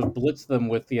I sort of blitzed them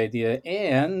with the idea,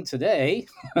 and today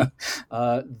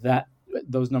that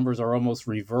those numbers are almost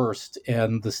reversed,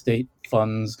 and the state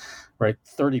funds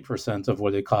 30% of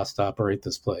what it costs to operate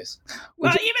this place.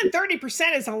 Well, even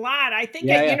 30% is a lot. I think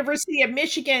at University of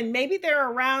Michigan, maybe they're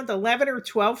around 11 or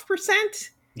 12%.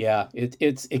 Yeah,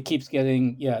 it keeps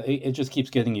getting it just keeps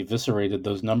getting eviscerated,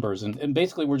 those numbers, and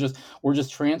basically we're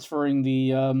just transferring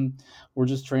the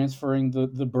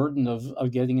burden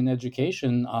of getting an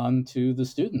education onto the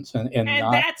students, and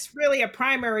not... that's really a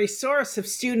primary source of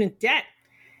student debt.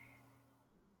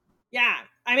 Yeah,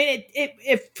 I mean,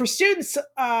 if for students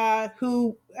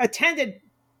who attended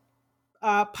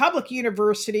public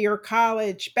university or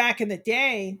college back in the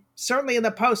day, certainly in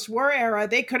the post-war era,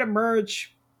 they could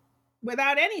emerge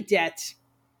without any debt.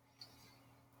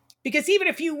 Because even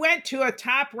if you went to a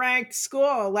top-ranked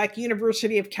school like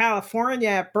University of California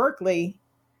at Berkeley,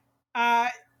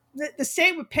 the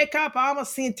state would pick up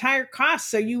almost the entire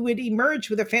cost, so you would emerge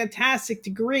with a fantastic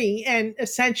degree and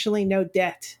essentially no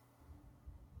debt.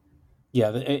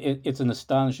 Yeah, it's an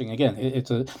astonishing. Again,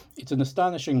 it's an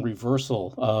astonishing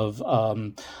reversal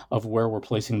of where we're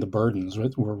placing the burdens.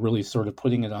 We're really sort of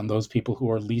putting it on those people who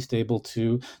are least able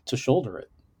to shoulder it.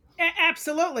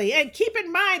 Absolutely, and keep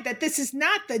in mind that this is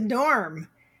not the norm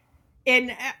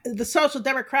in the social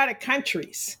democratic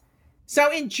countries.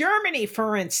 So, in Germany,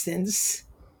 for instance,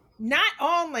 not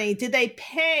only did they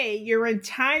pay your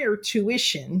entire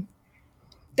tuition,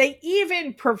 They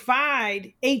even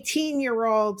provide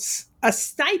 18-year-olds a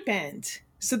stipend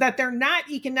so that they're not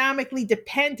economically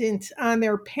dependent on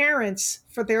their parents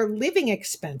for their living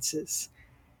expenses.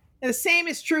 And the same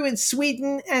is true in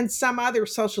Sweden and some other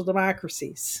social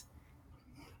democracies.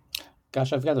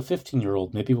 Gosh, I've got a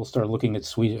 15-year-old. Maybe we'll start looking at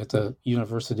Sweden at the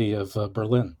University of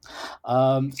Berlin.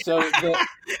 I think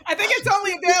it's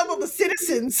only available to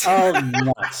citizens. Oh,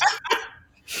 nuts.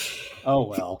 Oh,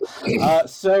 well.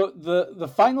 So the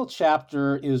final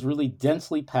chapter is really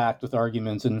densely packed with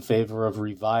arguments in favor of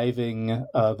reviving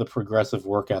the progressive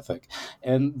work ethic.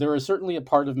 And there is certainly a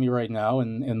part of me right now,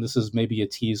 and this is maybe a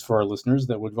tease for our listeners,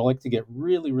 that would like to get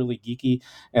really, really geeky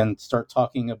and start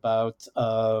talking about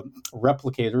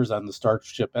replicators on the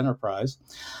Starship Enterprise.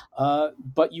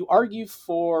 But you argue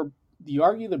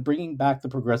that bringing back the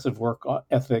progressive work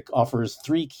ethic offers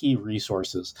three key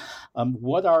resources.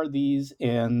 What are these,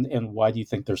 and why do you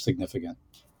think they're significant?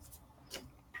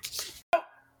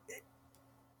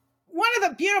 One of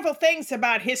the beautiful things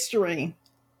about history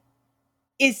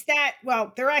is that,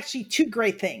 well, there are actually two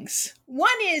great things. One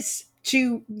is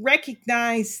to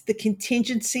recognize the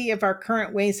contingency of our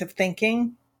current ways of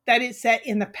thinking. That is, that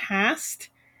in the past,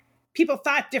 people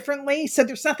thought differently. So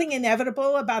there's nothing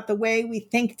inevitable about the way we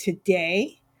think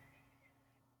today.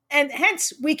 And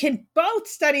hence, we can both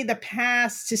study the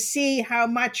past to see how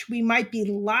much we might be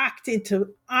locked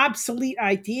into obsolete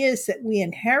ideas that we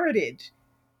inherited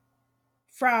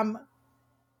from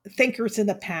thinkers in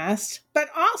the past, but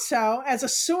also as a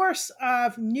source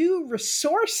of new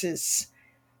resources,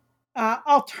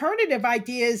 alternative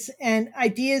ideas and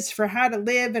ideas for how to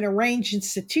live and arrange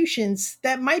institutions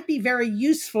that might be very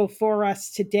useful for us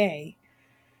today.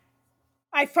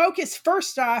 I focus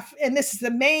first off, and this is the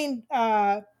main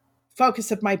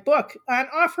focus of my book, on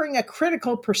offering a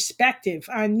critical perspective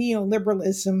on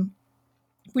neoliberalism,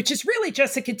 which is really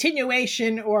just a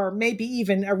continuation or maybe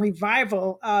even a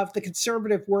revival of the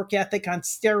conservative work ethic on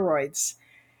steroids,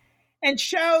 and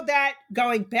show that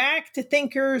going back to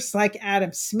thinkers like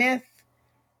Adam Smith,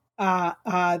 the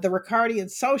Ricardian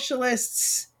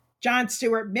socialists, John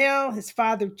Stuart Mill, his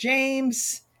father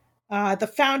James,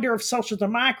 the founder of social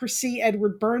democracy,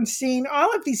 Edward Bernstein,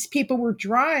 all of these people were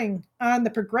drawing on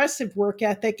the progressive work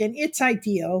ethic and its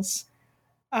ideals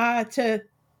to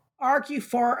argue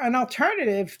for an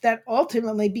alternative that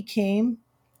ultimately became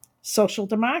social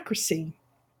democracy.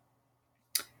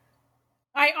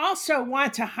 I also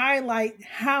want to highlight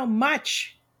how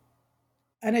much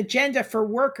an agenda for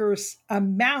workers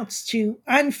amounts to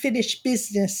unfinished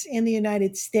business in the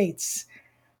United States.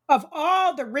 Of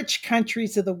all the rich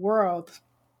countries of the world,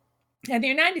 and the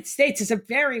United States is a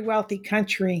very wealthy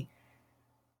country,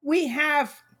 we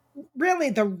have really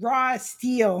the rawest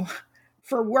deal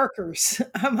for workers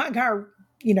among our,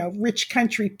 rich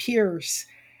country peers.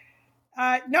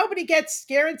 Nobody gets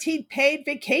guaranteed paid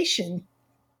vacation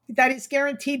that is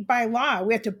guaranteed by law.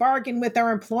 We have to bargain with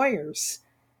our employers.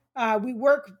 We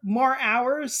work more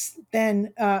hours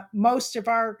than most of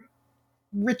our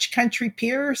rich country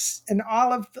peers and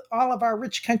all of our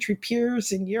rich country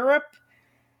peers in Europe.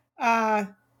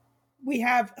 We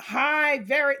have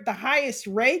the highest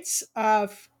rates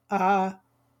of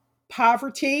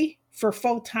poverty for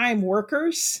full-time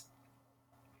workers,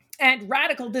 and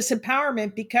radical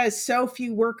disempowerment because so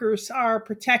few workers are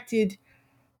protected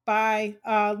by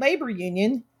labor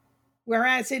union,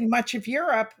 whereas in much of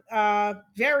Europe,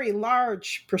 very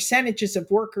large percentages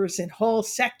of workers in whole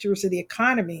sectors of the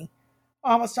economy,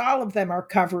 almost all of them are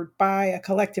covered by a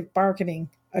collective bargaining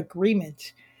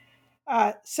agreement.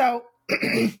 So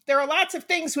there are lots of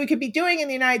things we could be doing in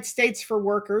the United States for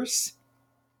workers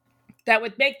that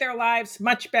would make their lives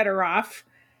much better off.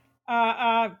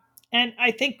 And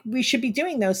I think we should be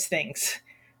doing those things.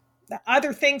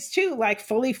 Other things too, like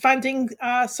fully funding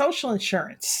social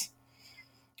insurance.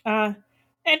 And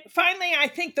finally, I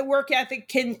think the work ethic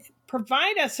can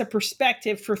provide us a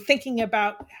perspective for thinking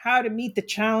about how to meet the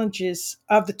challenges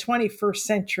of the 21st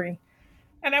century.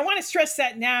 And I want to stress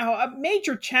that now. A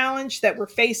major challenge that we're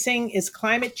facing is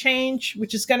climate change,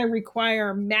 which is going to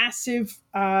require massive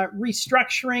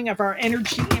restructuring of our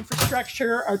energy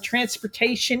infrastructure, our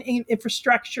transportation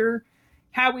infrastructure,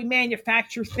 how we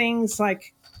manufacture things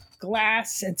like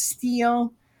glass and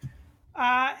steel.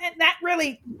 And that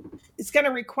really is going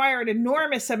to require an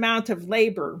enormous amount of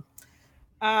labor.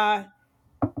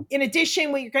 In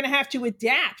addition, we're going to have to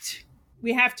adapt.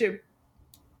 We have to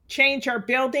change our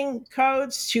building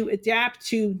codes to adapt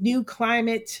to new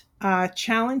climate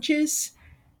challenges,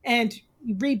 and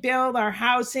rebuild our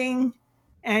housing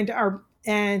and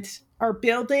our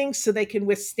buildings so they can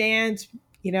withstand,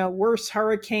 worse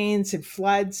hurricanes and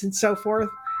floods and so forth.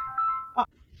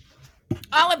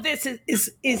 all of this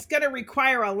is going to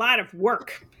require a lot of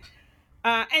work.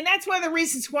 And that's one of the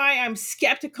reasons why I'm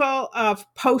skeptical of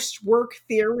post-work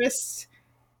theorists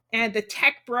and the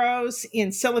tech bros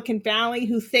in Silicon Valley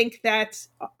who think that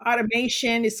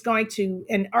automation is going to,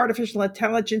 and artificial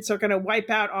intelligence are going to wipe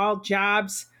out all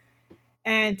jobs.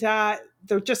 And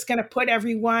they're just going to put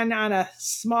everyone on a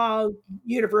small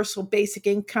universal basic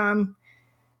income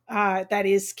that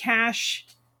is cash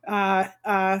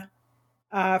for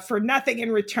nothing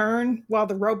in return, while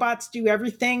the robots do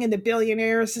everything and the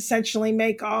billionaires essentially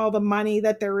make all the money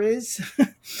that there is.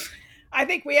 I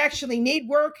think we actually need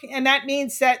work, and that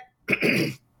means that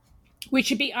we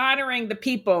should be honoring the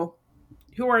people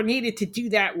who are needed to do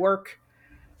that work.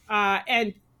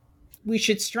 And we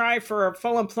should strive for a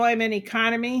full employment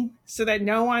economy so that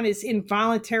no one is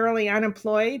involuntarily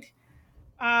unemployed.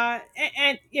 And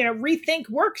rethink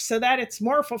work so that it's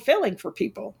more fulfilling for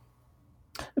people.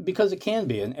 Because it can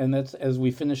be. And that's, as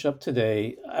we finish up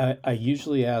today, I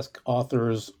usually ask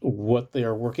authors what they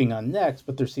are working on next,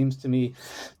 but there seems to me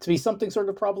to be something sort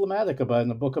of problematic about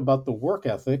in a book about the work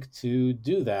ethic to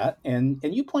do that. And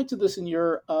you point to this in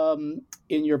your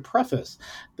preface,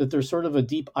 that there's sort of a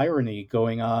deep irony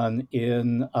going on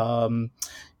in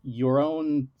your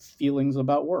own feelings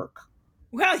about work.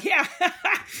 Well, yeah.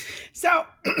 So,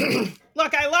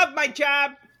 look, I love my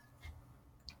job.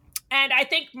 And I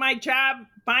think my job,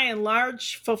 by and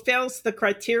large, fulfills the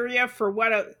criteria for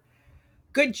what a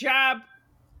good job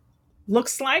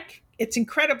looks like. It's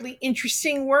incredibly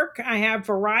interesting work. I have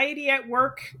variety at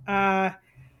work, lots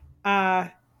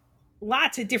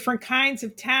of different kinds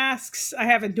of tasks. I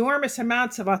have enormous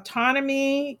amounts of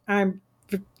autonomy. I'm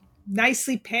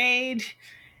nicely paid.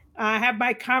 I have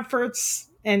my comforts,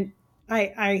 and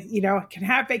I can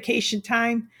have vacation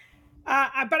time.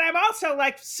 But I'm also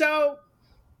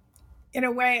in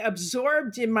a way,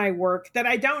 absorbed in my work that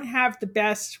I don't have the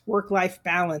best work-life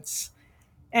balance.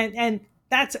 And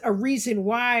that's a reason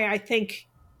why I think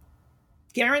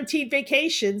guaranteed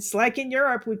vacations, like in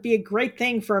Europe, would be a great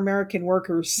thing for American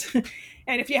workers.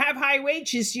 And if you have high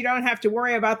wages, you don't have to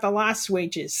worry about the lost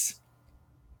wages.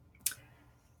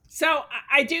 So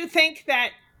I do think that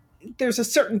there's a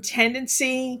certain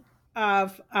tendency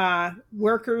of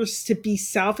workers to be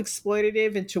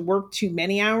self-exploitative and to work too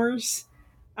many hours.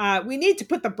 We need to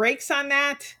put the brakes on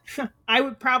that. I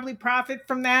would probably profit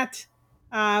from that.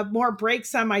 More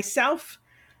brakes on myself.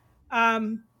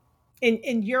 In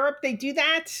Europe, they do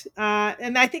that.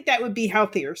 And I think that would be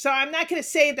healthier. So I'm not going to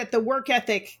say that the work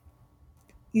ethic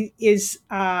is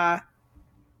the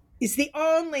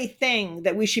only thing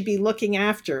that we should be looking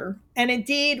after. And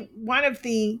indeed, one of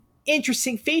the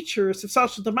interesting features of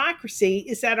social democracy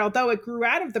is that although it grew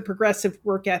out of the progressive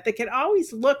work ethic, it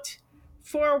always looked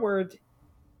forward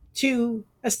to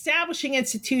establishing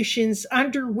institutions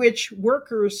under which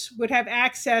workers would have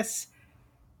access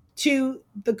to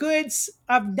the goods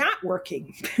of not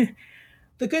working,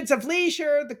 the goods of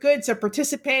leisure, the goods of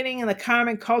participating in the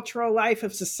common cultural life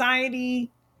of society,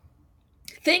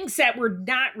 things that were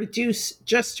not reduced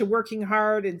just to working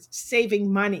hard and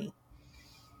saving money.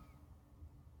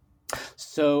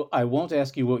 So I won't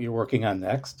ask you what you're working on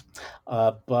next,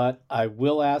 but I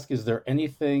will ask, is there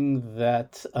anything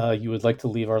that you would like to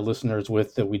leave our listeners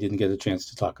with that we didn't get a chance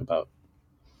to talk about?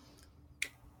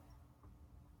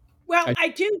 Well, I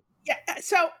do. Yeah.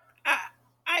 So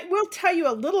I will tell you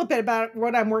a little bit about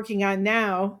what I'm working on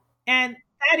now. And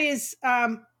that is,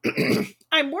 I'm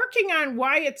working on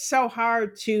why it's so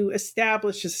hard to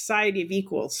establish a society of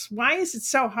equals. Why is it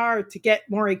so hard to get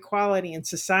more equality in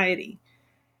society?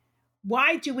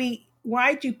 Why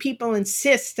do people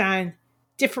insist on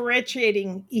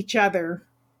differentiating each other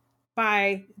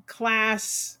by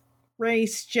class,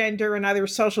 race, gender, and other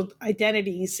social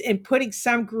identities, and putting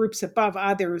some groups above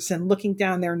others and looking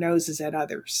down their noses at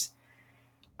others?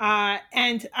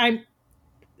 And I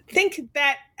think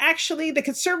that actually the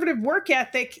conservative work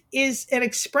ethic is an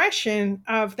expression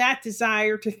of that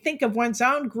desire to think of one's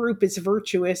own group as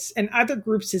virtuous and other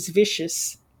groups as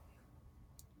vicious.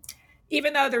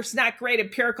 Even though there's not great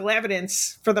empirical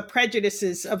evidence for the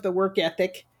prejudices of the work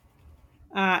ethic,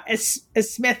 as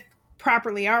Smith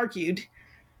properly argued.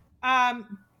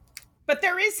 But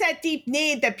there is that deep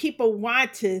need that people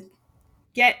want to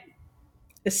get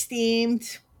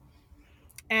esteemed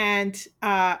and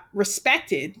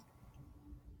respected.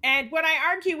 And what I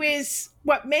argue is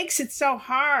what makes it so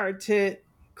hard to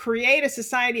create a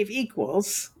society of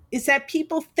equals is that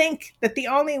people think that the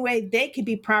only way they can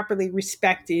be properly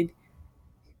respected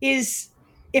is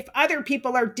if other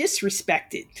people are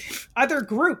disrespected, other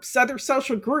groups, other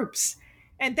social groups.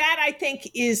 And that, I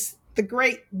think, is the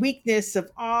great weakness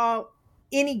of all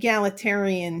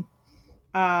inegalitarian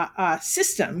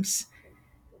systems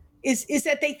is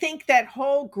that they think that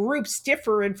whole groups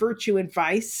differ in virtue and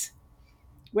vice,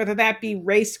 whether that be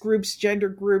race groups, gender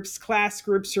groups, class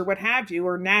groups, or what have you,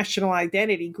 or national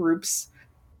identity groups.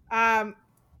 And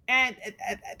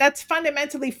that's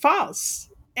fundamentally false.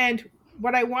 And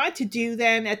what I want to do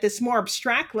then at this more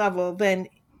abstract level than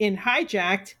in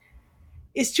Hijacked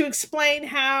is to explain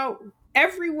how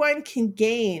everyone can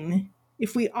gain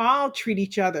if we all treat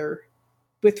each other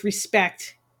with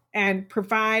respect and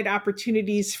provide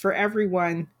opportunities for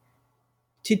everyone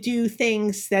to do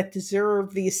things that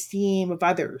deserve the esteem of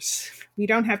others. We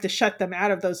don't have to shut them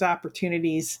out of those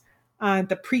opportunities on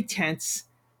the pretense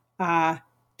that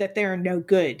they're no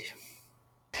good.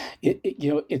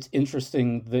 It's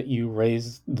interesting that you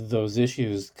raise those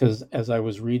issues, because as I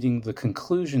was reading the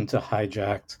conclusion to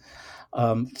Hijacked,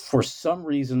 for some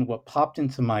reason, what popped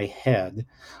into my head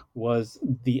was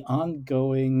the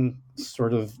ongoing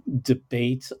sort of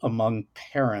debate among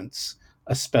parents,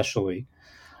 especially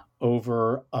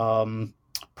over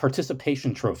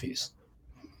participation trophies.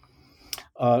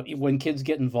 When kids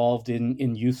get involved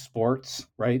in youth sports,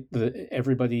 right?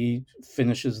 Everybody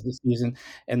finishes the season,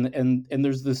 and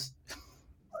there's this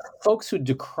folks who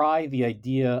decry the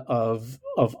idea of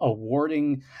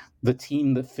awarding the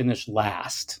team that finished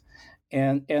last,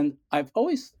 and I've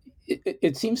always.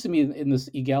 It seems to me in this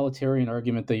egalitarian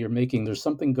argument that you're making, there's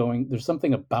something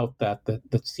about that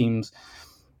seems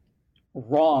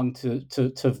wrong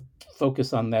to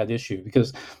focus on that issue,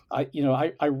 because I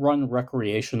run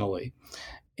recreationally,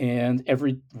 and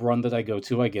every run that I go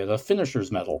to, I get a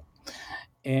finisher's medal.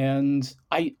 And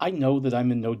I know that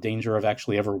I'm in no danger of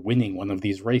actually ever winning one of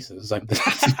these races.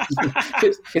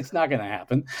 It's not going to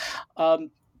happen.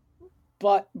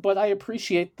 But I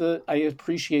appreciate the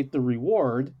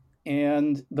reward.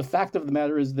 And the fact of the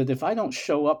matter is that if I don't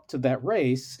show up to that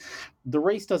race, the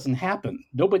race doesn't happen.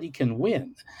 Nobody can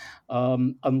win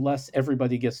unless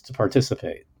everybody gets to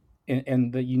participate.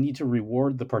 And that you need to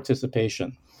reward the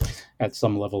participation at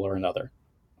some level or another.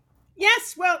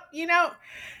 Yes, well,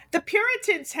 the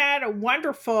Puritans had a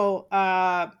wonderful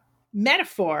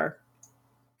metaphor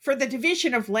for the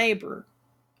division of labor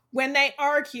when they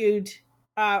argued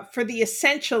for the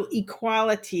essential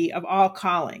equality of all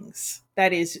callings.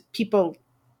 That is, people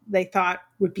they thought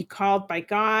would be called by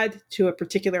God to a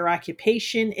particular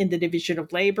occupation in the division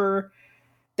of labor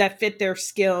that fit their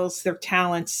skills, their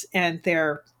talents, and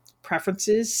their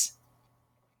preferences.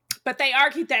 But they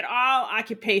argued that all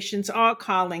occupations, all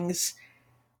callings,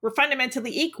 were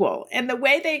fundamentally equal. And the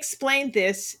way they explained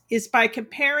this is by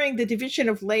comparing the division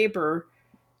of labor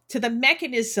to the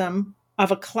mechanism of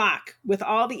a clock with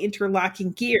all the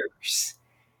interlocking gears.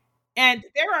 And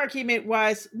their argument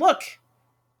was, look,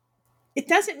 it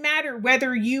doesn't matter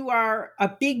whether you are a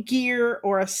big gear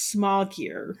or a small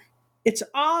gear. It's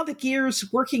all the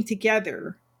gears working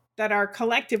together that are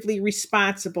collectively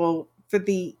responsible for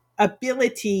the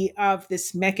ability of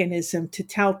this mechanism to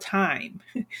tell time.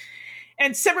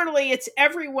 And similarly, it's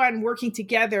everyone working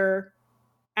together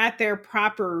at their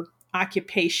proper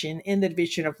occupation in the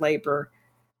division of labor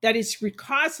that is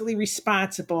causally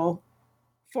responsible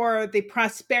for the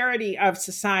prosperity of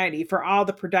society, for all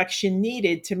the production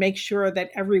needed to make sure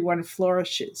that everyone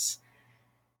flourishes.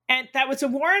 And that was a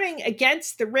warning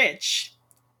against the rich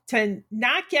to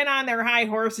not get on their high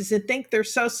horses and think they're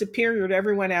so superior to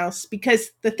everyone else,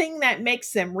 because the thing that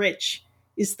makes them rich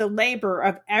is the labor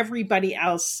of everybody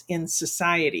else in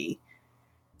society.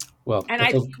 Well, and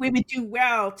I think we would do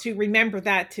well to remember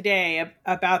that today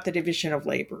about the division of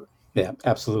labor. Yeah,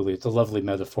 absolutely. It's a lovely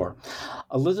metaphor.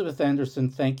 Elizabeth Anderson,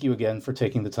 thank you again for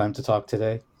taking the time to talk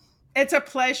today. It's a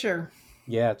pleasure.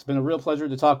 Yeah, it's been a real pleasure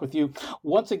to talk with you.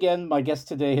 Once again, my guest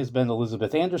today has been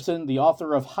Elizabeth Anderson, the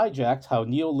author of Hijacked, How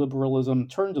Neoliberalism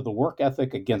Turned to the Work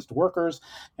Ethic Against Workers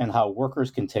and How Workers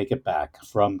Can Take It Back,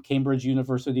 from Cambridge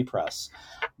University Press.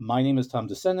 My name is Tom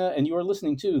DeSena, and you are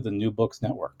listening to the New Books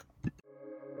Network.